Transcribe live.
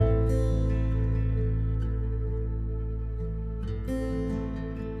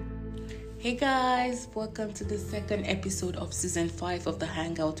Hey guys, welcome to the second episode of season 5 of the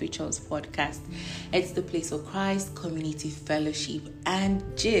Hangout with Charles podcast. It's the place of Christ, community, fellowship, and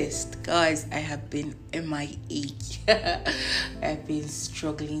gist. Guys, I have been MIA. I've been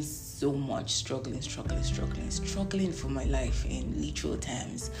struggling so much, struggling for my life in literal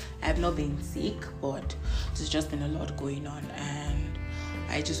terms. I've not been sick, but there's just been a lot going on, and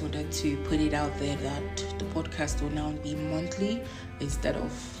I just wanted to put it out there that the podcast will now be monthly instead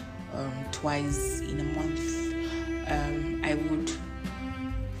of twice in a month. I would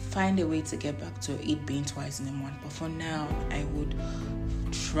find a way to get back to it being twice in a month, but for now I would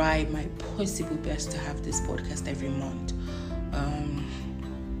try my possible best to have this podcast every month.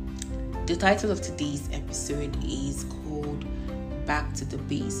 The title of today's episode is called Back to the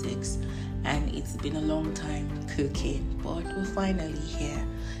Basics, and it's been a long time cooking, but we're finally here.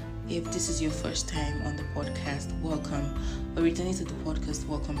 If this is your first time on the podcast, welcome. Or returning to the podcast,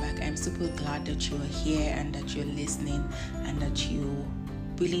 welcome back. I'm super glad that you're here and that you're listening and that you're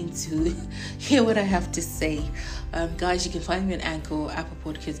willing to hear what I have to say. Guys, you can find me on Anchor, Apple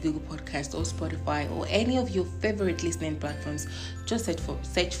Podcasts, Google Podcasts, or Spotify, or any of your favorite listening platforms. Just search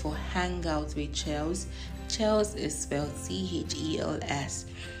for Hangouts with Chels. Chels is spelled Chels.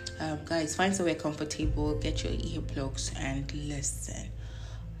 Guys, find somewhere comfortable, get your earplugs, and listen.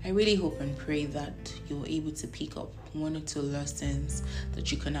 I really hope and pray that you're able to pick up one or two lessons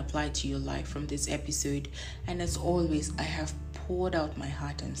that you can apply to your life from this episode. And as always, I have poured out my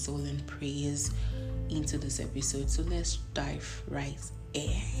heart and soul and prayers into this episode. So let's dive right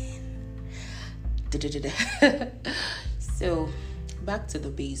in. So, back to the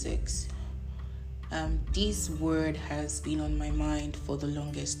basics. This word has been on my mind for the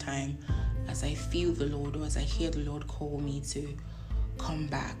longest time as I feel the Lord, or as I hear the Lord call me to come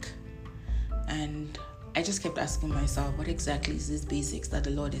back. And I just kept asking myself, what exactly is this basics that the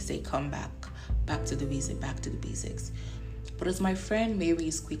Lord is saying, come back to the basics. But as my friend Mary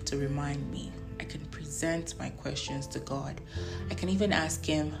is quick to remind me, I can present my questions to God. I can even ask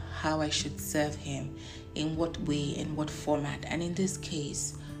him how I should serve him, in what way, in what format, and in this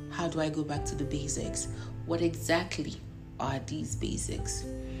case, how do I go back to the basics? What exactly are these basics?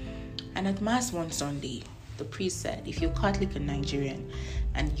 And at Mass one Sunday, the priest said, if you're Catholic and Nigerian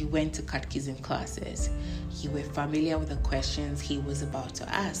and you went to catechism classes, you were familiar with the questions he was about to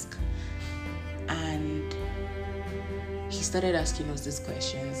ask. And he started asking us these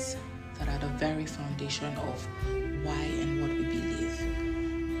questions that are the very foundation of why and what we believe.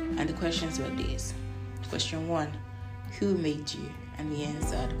 And the questions were these. Question 1, who made you? And we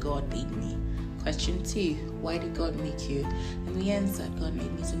answered, God made me. Question 2, why did God make you? And we answered, God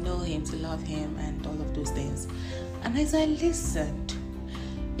made me to know him, to love him, and all of those things. And as I listened,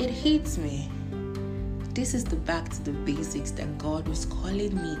 it hit me. This is the back to the basics that God was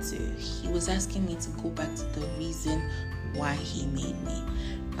calling me to. He was asking me to go back to the reason why he made me,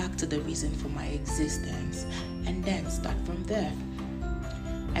 back to the reason for my existence, and then start from there.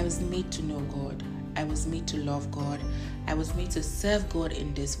 I was made to know God. I was made to love God. I was made to serve God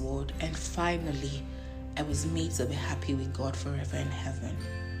in this world. And finally, I was made to be happy with God forever in heaven.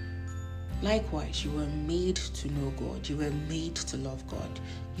 Likewise, you were made to know God. You were made to love God.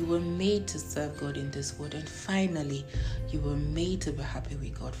 You were made to serve God in this world. And finally, you were made to be happy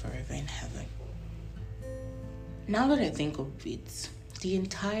with God forever in heaven. Now that I think of it, the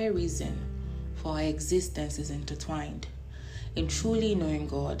entire reason for our existence is intertwined. In truly knowing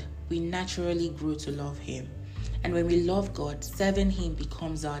God, we naturally grow to love him. And when we love God, serving him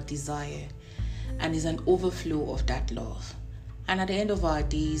becomes our desire and is an overflow of that love. And at the end of our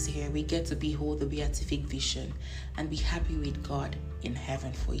days here, we get to behold the beatific vision and be happy with God in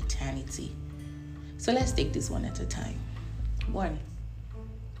heaven for eternity. So let's take this one at a time. 1,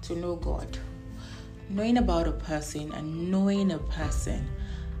 to know God. Knowing about a person and knowing a person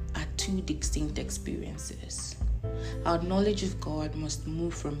are two distinct experiences. Our knowledge of God must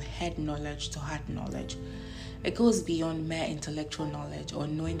move from head knowledge to heart knowledge. It goes beyond mere intellectual knowledge or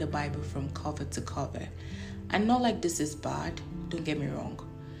knowing the Bible from cover to cover. And not like this is bad, don't get me wrong.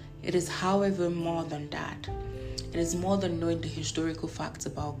 It is, however, more than that. It is more than knowing the historical facts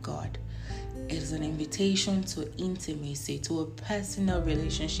about God. It is an invitation to intimacy, to a personal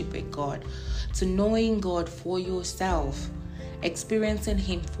relationship with God, to knowing God for yourself, experiencing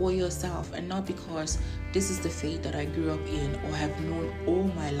him for yourself, and not because this is the faith that I grew up in or have known all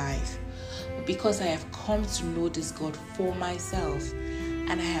my life, but because I have come to know this God for myself,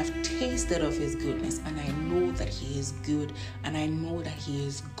 and I have tasted of his goodness, and I know that he is good, and I know that he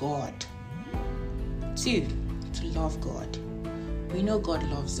is God. 2, to love God. We know God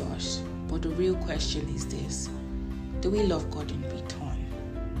loves us, but the real question is this: do we love God in return?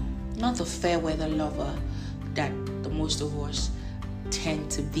 not the fair weather lover that the most of us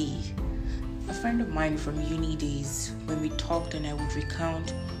tend to be. A friend of mine from uni days, when we talked and I would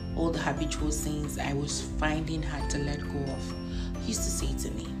recount all the habitual sins I was finding hard to let go of, he used to say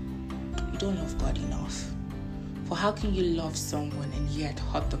to me, "You don't love God enough. For how can you love someone and yet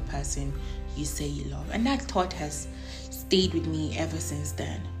hurt the person you say you love?" And that thought has stayed with me ever since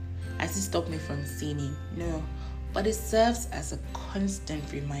then. Has it stopped me from sinning? No. But it serves as a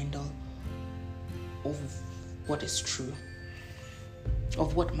constant reminder of what is true,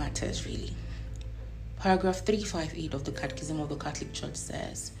 of what matters really. Paragraph 358 of the Catechism of the Catholic Church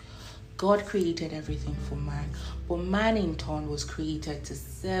says, God created everything for man, but man in turn was created to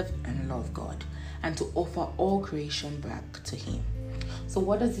serve and love God and to offer all creation back to Him. So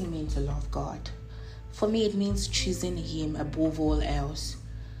what does it mean to love God? For me, it means choosing Him above all else,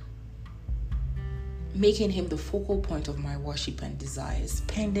 making Him the focal point of my worship and desires,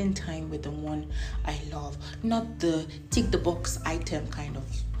 spending time with the one I love, not the tick the box item kind of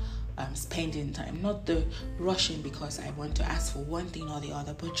spending time, not the rushing because I want to ask for one thing or the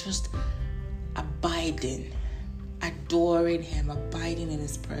other, but just abiding, adoring Him, abiding in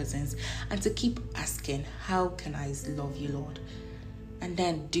His presence, and to keep asking, how can I love you, Lord? And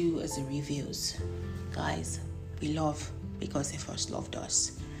then do as He reveals. Guys, we love because He first loved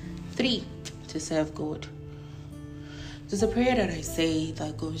us. 3, to serve God. There's a prayer that I say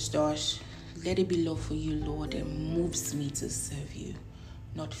that goes thus: let it be love for you, Lord, that moves me to serve you,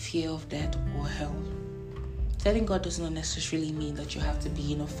 not fear of death or hell. Serving God does not necessarily mean that you have to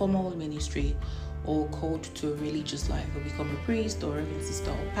be in a formal ministry or called to a religious life or become a priest or reverend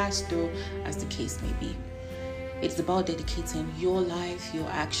sister or pastor, as the case may be. It's about dedicating your life, your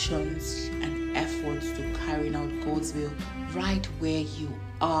actions, and efforts to carrying out God's will right where you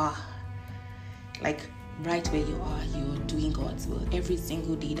are. Like, right where you are, you're doing God's will. Every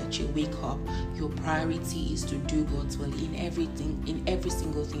single day that you wake up, your priority is to do God's will in everything, in every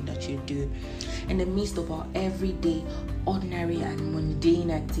single thing that you do. In the midst of our everyday, ordinary and mundane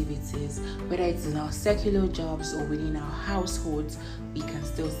activities, whether it's in our secular jobs or within our households, we can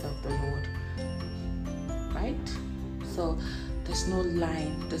still serve the Lord. Right? So there's no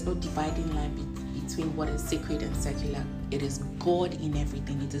dividing line between what is sacred and secular. It is God in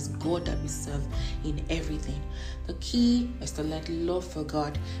everything. It is God that we serve in everything. The key is to let love for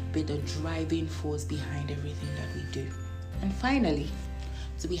God be the driving force behind everything that we do. And finally,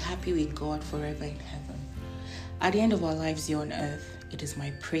 to be happy with God forever in heaven. At the end of our lives here on earth, it is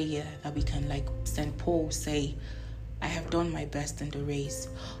my prayer that we can, like St. Paul, say, I have done my best in the race.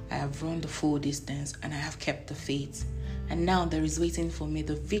 I have run the full distance and I have kept the faith. And now there is waiting for me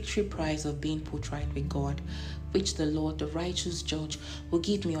the victory prize of being put right with God, which the Lord, the righteous judge, will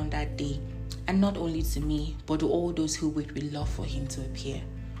give me on that day. And not only to me, but to all those who wait with love for Him to appear.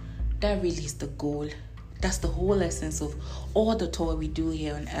 That really is the goal. That's the whole essence of all the toil we do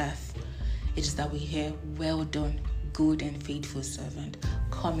here on earth. It is that we hear, well done, good and faithful servant,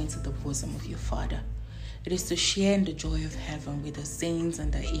 come into the bosom of your Father. It is to share in the joy of heaven with the saints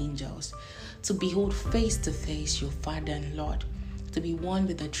and the angels, to behold face to face your Father and Lord, to be one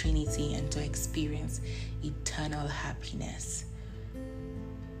with the Trinity and to experience eternal happiness.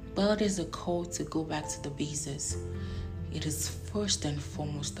 But it is a call to go back to the basis. It is first and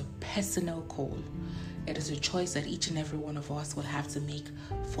foremost a personal call. It is a choice that each and every one of us will have to make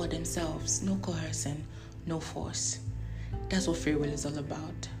for themselves. No coercion, no force. That's what free will is all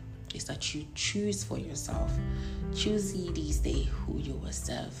about. Is that you choose for yourself. Choose ye this day who you will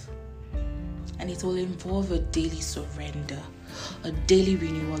serve. And it will involve a daily surrender, a daily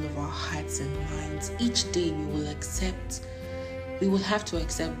renewal of our hearts and minds. Each day we will have to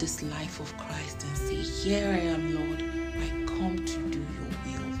accept this life of Christ and say, here I am, Lord, I come to do your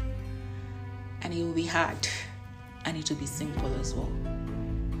will. And it will be hard, and it will be simple as well.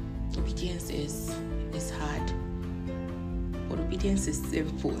 Obedience is hard, but obedience is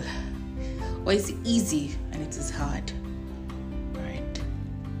simple. Or it's easy and it is hard, right?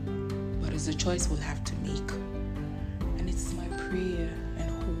 But it's a choice we'll have to make. And it's my prayer and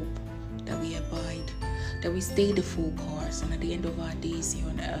hope that we abide, that we stay the full course, and at the end of our days here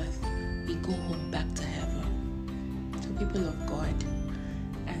on earth, we go home back to heaven. So people of God,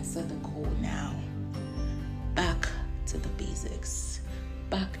 answer the call now. Back to the basics.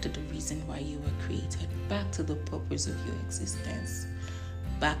 Back to the reason why you were created. Back to the purpose of your existence.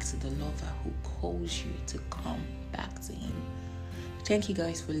 Back to the lover who calls you to come back to Him. Thank you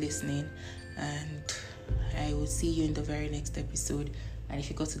guys for listening, and I will see you in the very next episode. And if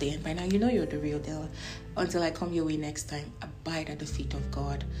you go to the end by now, you know you're the real deal. Until I come your way next time, abide at the feet of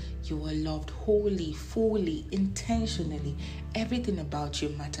God. You are loved wholly, fully, intentionally. Everything about you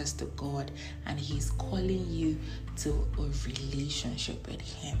matters to God, and He's calling you to a relationship with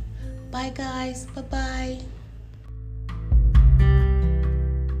Him. Bye guys. Bye-bye.